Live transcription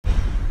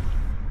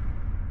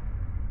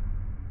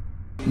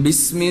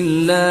بسم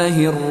الله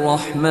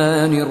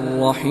الرحمن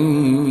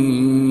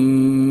الرحيم.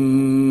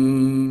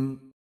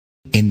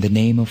 In the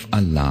name of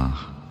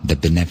Allah, the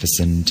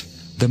Beneficent,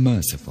 the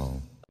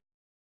Merciful.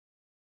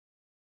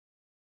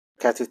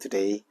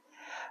 Today,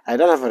 I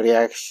don't have a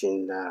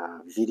reaction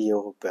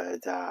video,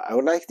 but I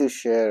would like to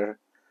share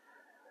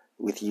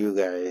with you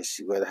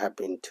guys what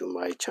happened to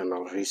my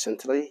channel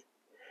recently.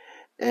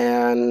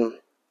 And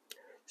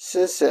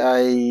since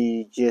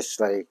I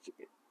just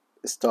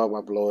stopped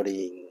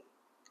uploading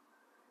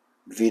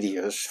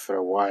videos for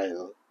a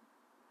while,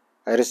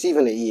 I received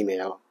an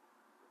email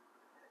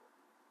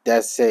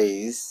that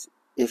says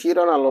if you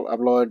don't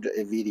upload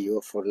a video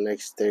for the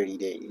next 30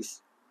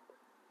 days,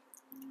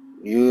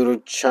 your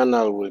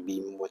channel will be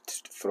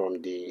removed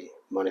from the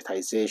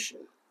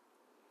monetization.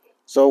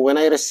 So when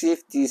I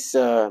received this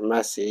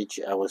message,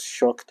 I was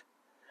shocked,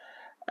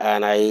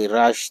 and I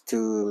rushed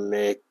to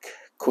make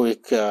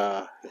quick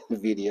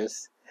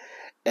videos.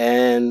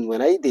 And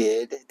when I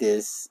did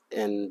this,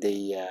 and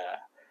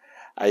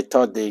I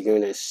thought they're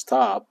going to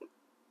stop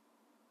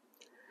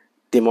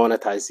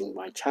demonetizing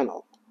my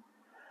channel.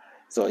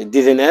 So it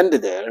didn't end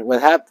there. What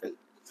happened?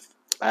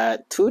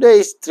 2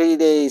 days, 3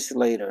 days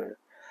later,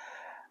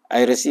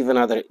 I received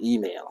another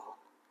email,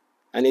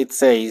 and it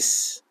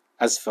says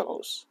as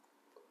follows.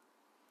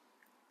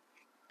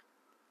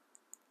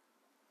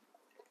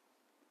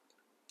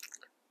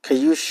 Can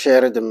you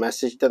share the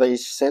message that I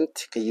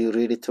sent? Can you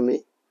read it to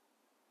me?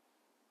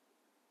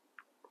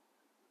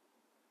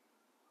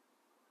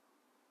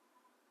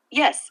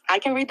 Yes, I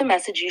can read the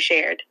message you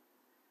shared.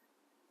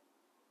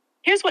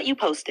 Here's what you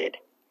posted.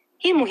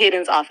 He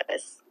Muhyiddin's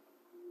office.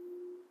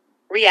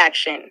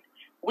 Reaction.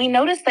 We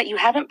noticed that you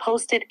haven't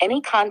posted any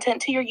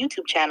content to your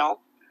YouTube channel,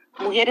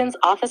 Muhyiddin's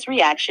office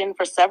reaction,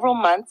 for several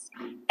months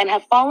and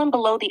have fallen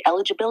below the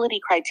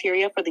eligibility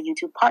criteria for the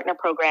YouTube Partner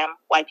Program,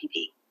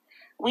 YPP.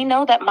 We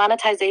know that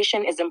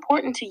monetization is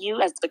important to you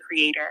as the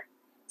creator,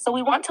 so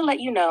we want to let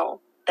you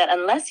know that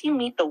unless you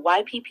meet the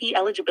YPP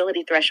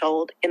eligibility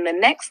threshold in the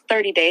next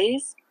 30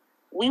 days,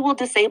 we will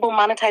disable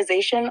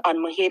monetization on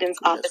Muhyiddin's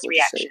office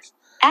reaction.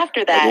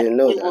 After that,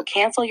 we will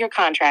cancel your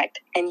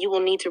contract and you will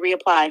need to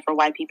reapply for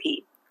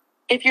YPP.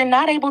 If you're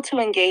not able to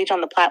engage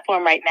on the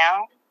platform right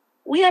now,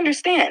 we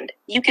understand.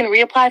 You can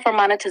reapply for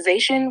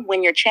monetization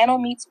when your channel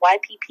meets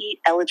YPP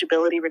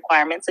eligibility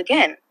requirements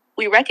again.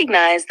 We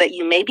recognize that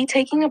you may be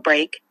taking a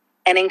break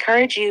and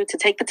encourage you to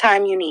take the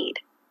time you need.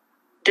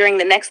 During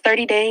the next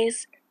 30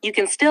 days, you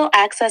can still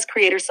access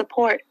creator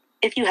support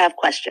if you have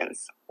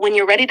questions. When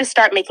you're ready to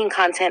start making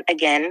content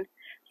again,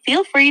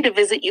 feel free to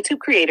visit YouTube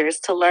Creators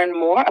to learn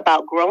more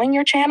about growing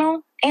your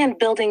channel and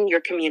building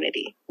your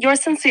community.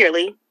 Yours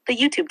sincerely, the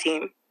YouTube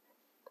team.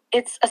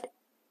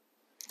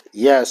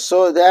 Yeah,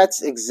 so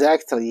that's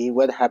exactly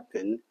what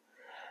happened.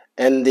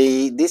 And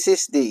this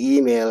is the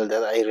email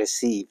that I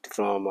received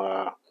from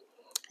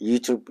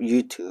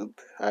YouTube.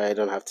 I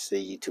don't have to say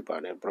YouTube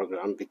Partner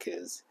Program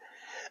because,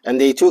 and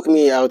they took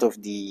me out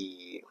of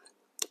the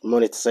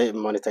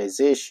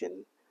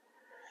monetization,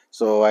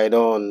 so I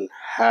don't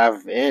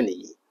have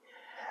any.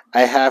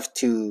 I have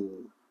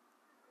to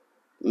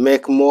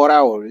make more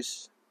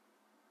hours,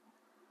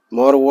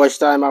 more watch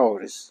time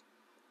hours,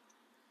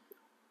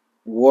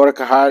 work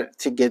hard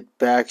to get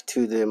back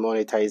to the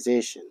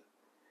monetization.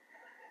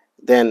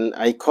 Then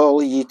I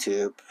call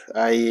YouTube.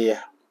 I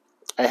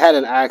had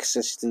an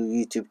access to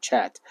YouTube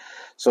chat,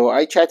 so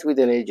I chat with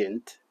an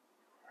agent,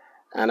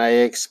 and I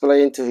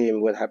explained to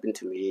him what happened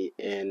to me,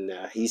 and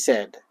he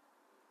said,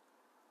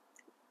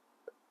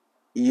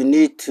 "You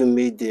need to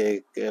meet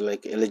the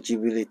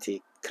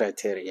eligibility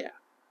criteria,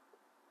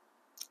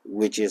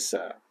 which is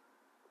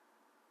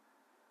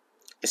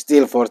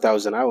still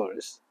 4,000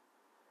 hours."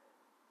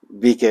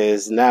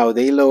 Because now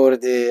they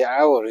lowered the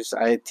hours.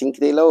 I think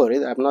they lowered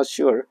it. I'm not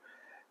sure,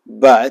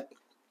 but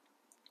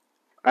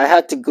I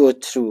had to go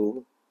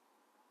through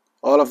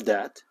all of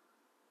that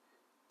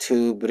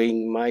to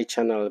bring my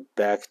channel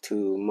back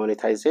to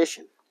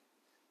monetization.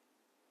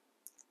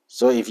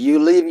 So if you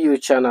leave your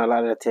channel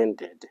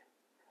unattended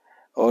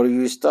or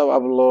you stop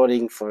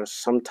uploading for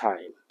some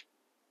time,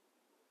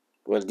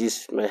 well,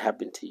 this may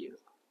happen to you.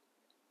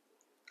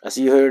 As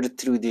you heard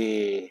through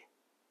the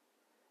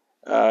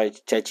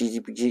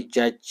ChatGPT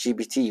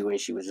when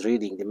she was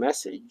reading the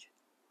message,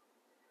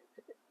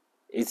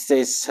 it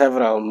says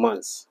several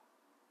months.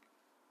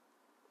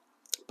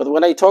 But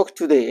when I talked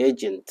to the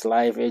agent,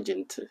 live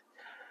agent,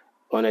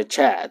 on a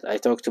chat, I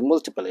talked to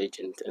multiple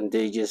agents, and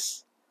they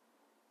just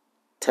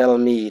tell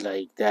me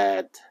like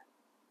that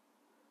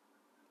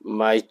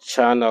my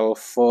channel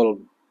fall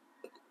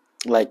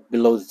like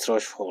below the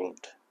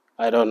threshold.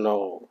 I don't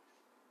know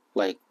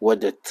like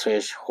what the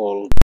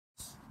threshold,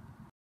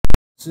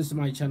 since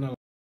my channel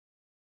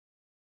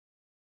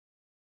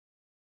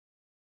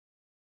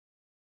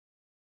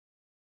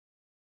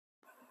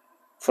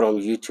from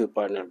YouTube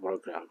Partner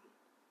Program,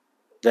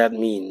 that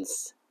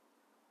means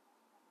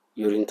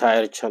your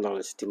entire channel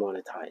is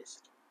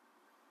demonetized.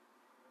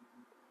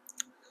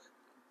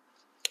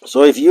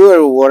 So if you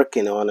are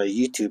working on a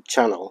YouTube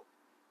channel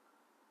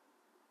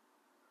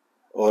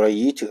or a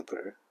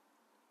YouTuber,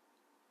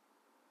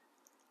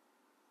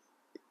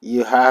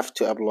 you have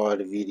to upload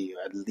a video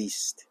at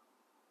least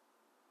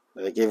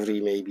like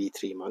every maybe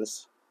 3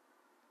 months.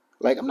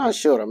 Like, I'm not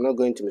sure, I'm not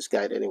going to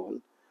misguide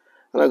anyone.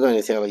 I'm not going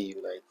to tell you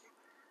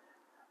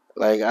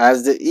like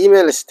as the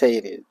email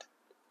stated,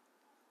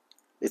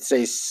 it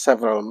says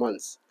several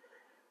months,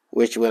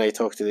 which when I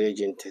talked to the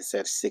agent, it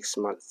said 6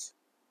 months.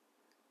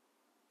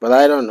 But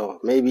I don't know,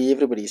 maybe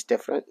everybody's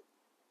different.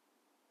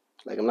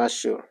 Like, I'm not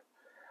sure.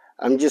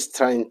 I'm just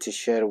trying to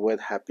share what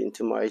happened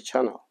to my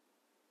channel.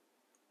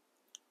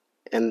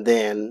 And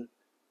then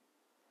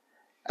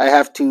I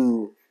have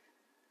to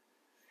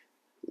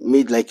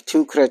meet like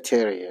 2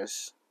 criteria.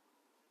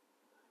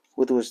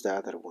 What was the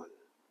other one?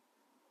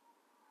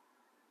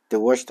 The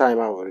watch time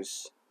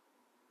hours.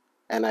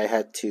 And I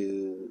had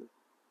to,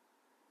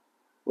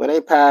 when I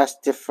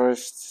passed the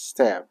first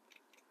step,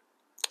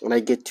 when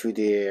I get to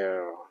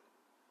the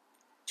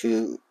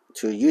to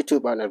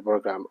YouTube partner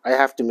program, I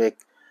have to make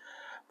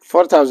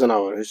 4,000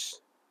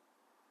 hours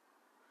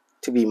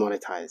to be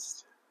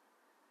monetized.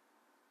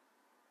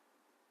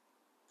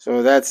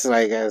 So that's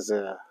like as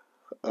a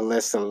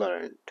lesson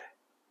learned,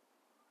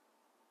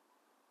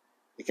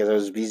 because I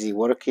was busy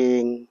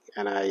working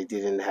and I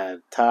didn't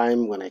have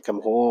time. When I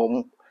come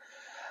home,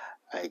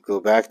 I go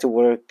back to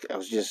work. I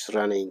was just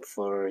running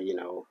for,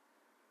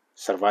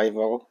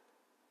 survival,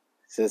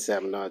 since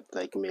I'm not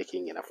like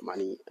making enough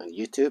money on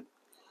YouTube.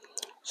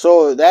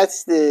 So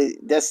that's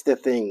the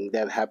thing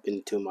that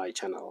happened to my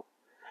channel.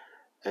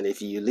 And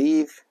if you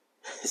leave,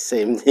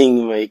 same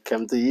thing might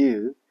come to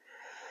you.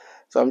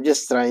 So I'm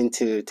just trying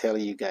to tell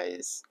you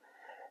guys,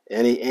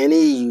 any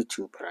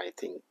YouTuber, I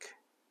think,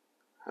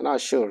 I'm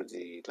not sure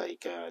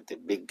the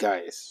big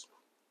guys,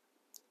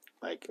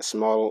 like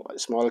small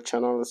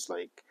channels,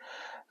 like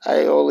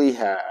I only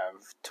have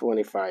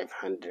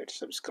 2,500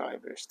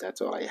 subscribers.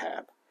 That's all I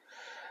have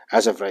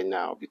as of right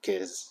now,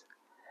 because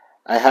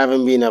I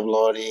haven't been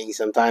uploading.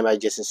 Sometimes I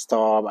just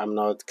stop. I'm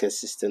not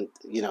consistent,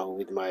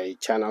 with my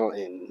channel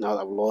and not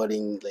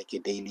uploading like a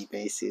daily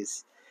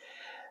basis.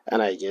 And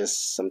I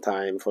just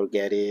sometimes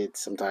forget it.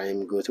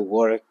 Sometimes go to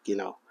work.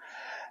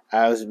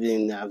 I've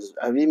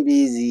been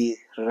busy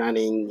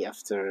running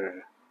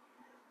after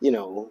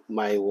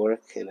my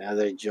work and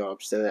other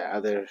jobs, that are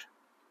other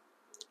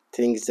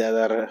things that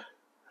are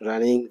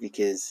running,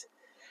 because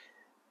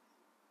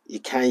you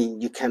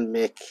can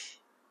make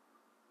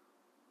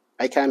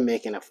I can't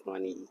make enough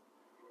money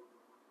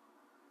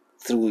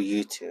through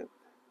YouTube.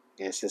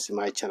 And since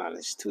my channel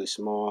is too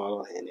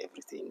small and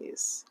everything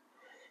is,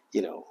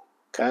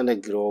 kind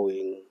of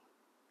growing.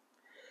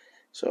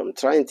 So I'm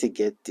trying to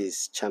get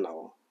this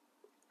channel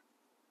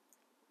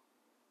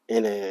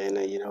in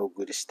a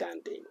good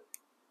standing.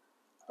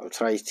 I'll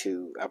try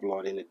to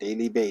upload on a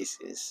daily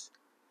basis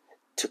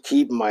to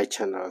keep my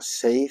channel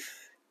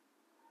safe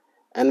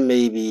and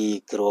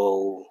maybe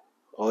grow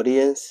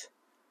audience,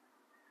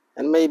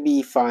 and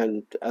maybe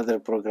find other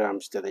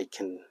programs that I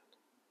can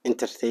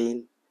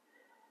entertain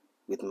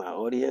with my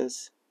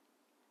audience.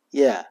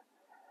 Yeah,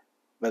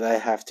 but I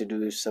have to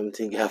do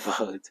something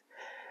about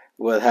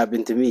what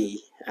happened to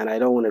me, and I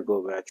don't want to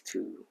go back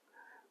to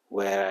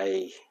where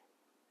I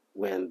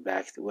went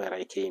back to where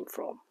I came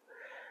from.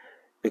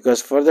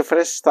 Because for the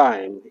first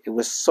time, it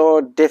was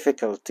so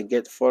difficult to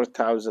get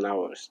 4,000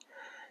 hours.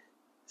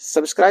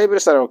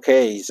 Subscribers are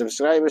okay.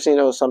 Subscribers,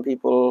 some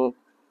people,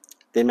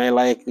 they may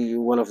like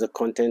one of the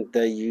content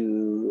that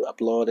you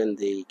upload and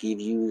they give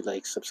you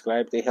like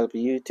subscribe. They help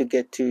you to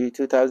get to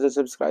 2,000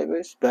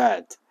 subscribers.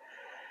 But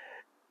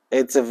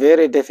it's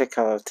very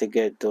difficult to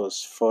get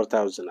those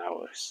 4,000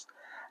 hours.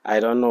 I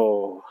don't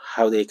know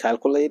how they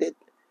calculate it,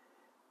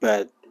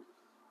 but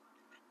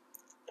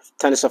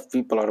tons of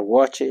people are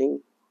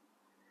watching.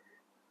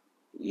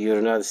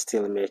 You're not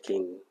still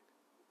making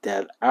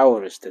that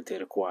hours that they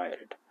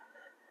required.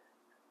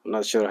 I'm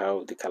not sure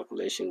how the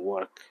calculation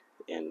work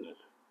and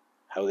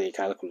how they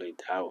calculate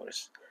the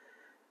hours.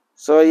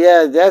 So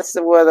yeah, that's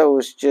what I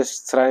was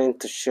just trying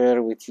to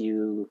share with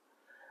you.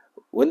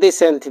 When they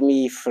sent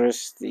me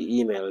first the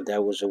email,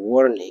 there was a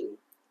warning,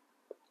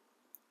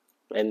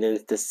 and then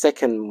the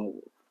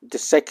second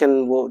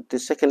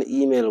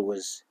email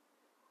was,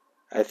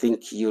 I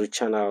think your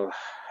channel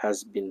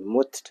has been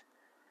muted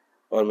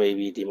or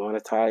maybe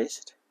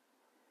demonetized.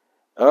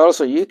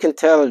 Also, you can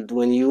tell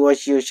when you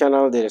watch your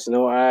channel, there's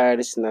no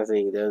ads,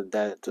 nothing.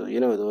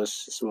 Those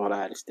small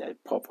ads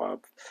that pop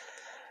up,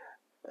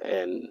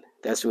 and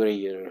that's where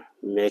you're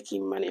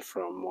making money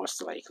from,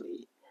 most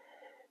likely,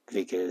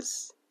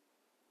 because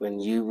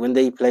when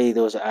they play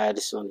those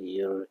ads on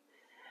your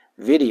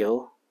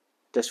video,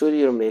 that's where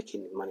you're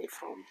making money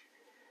from.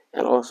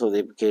 And also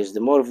because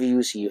the more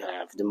views you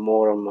have, the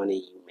more money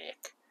you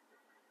make.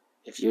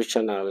 If your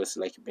channel is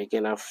like big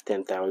enough,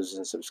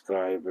 10,000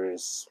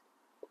 subscribers,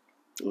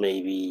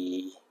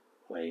 maybe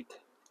like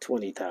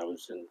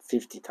 20,000,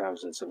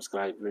 50,000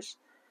 subscribers,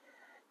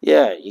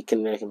 yeah, you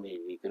can make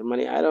maybe good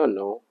money. I don't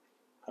know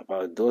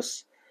about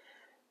those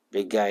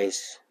big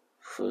guys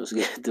who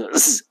get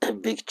those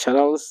big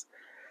channels.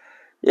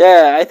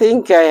 Yeah, I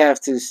think I have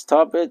to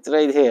stop it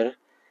right here.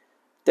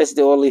 That's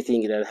the only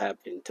thing that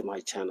happened to my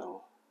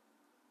channel.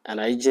 And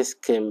I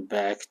just came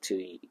back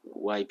to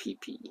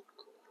YPP,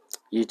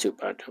 YouTube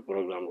Partner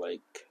Program,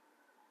 like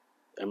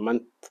a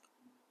month,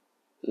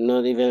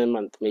 not even a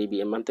month,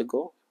 maybe a month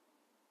ago.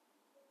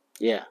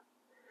 Yeah.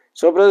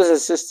 So, brothers and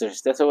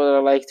sisters, that's what I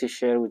like to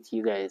share with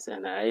you guys,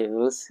 and I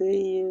will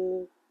see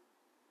you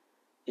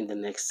in the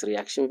next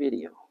reaction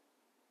video.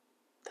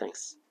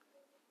 Thanks.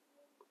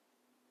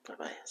 Bye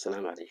bye.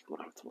 Assalamu alaikum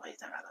warahmatullahi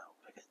ta'ala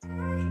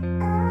wabarakatuh.